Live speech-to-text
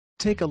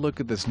Take a look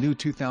at this new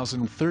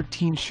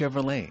 2013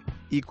 Chevrolet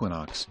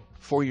Equinox.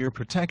 For your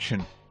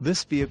protection,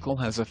 this vehicle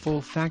has a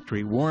full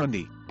factory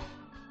warranty.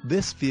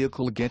 This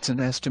vehicle gets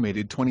an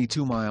estimated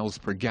 22 miles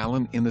per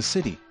gallon in the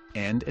city,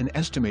 and an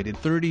estimated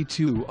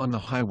 32 on the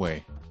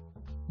highway.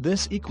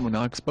 This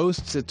Equinox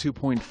boasts a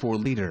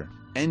 2.4-liter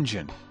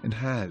engine, and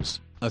has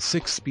a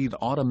 6-speed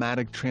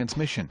automatic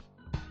transmission.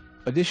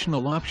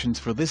 Additional options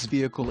for this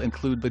vehicle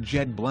include the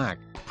jet black,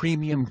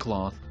 premium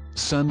cloth,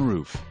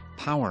 sunroof,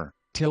 power,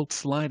 tilt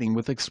sliding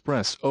with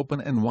express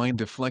open and wind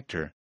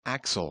deflector,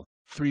 axle,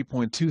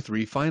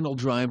 3.23 final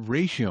drive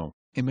ratio,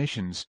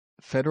 emissions,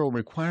 federal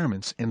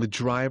requirements and the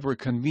driver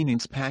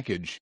convenience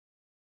package.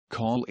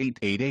 Call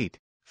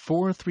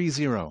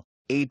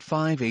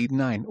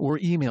 888-430-8589 or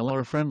email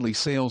our friendly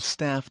sales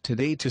staff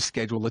today to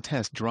schedule a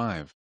test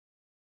drive.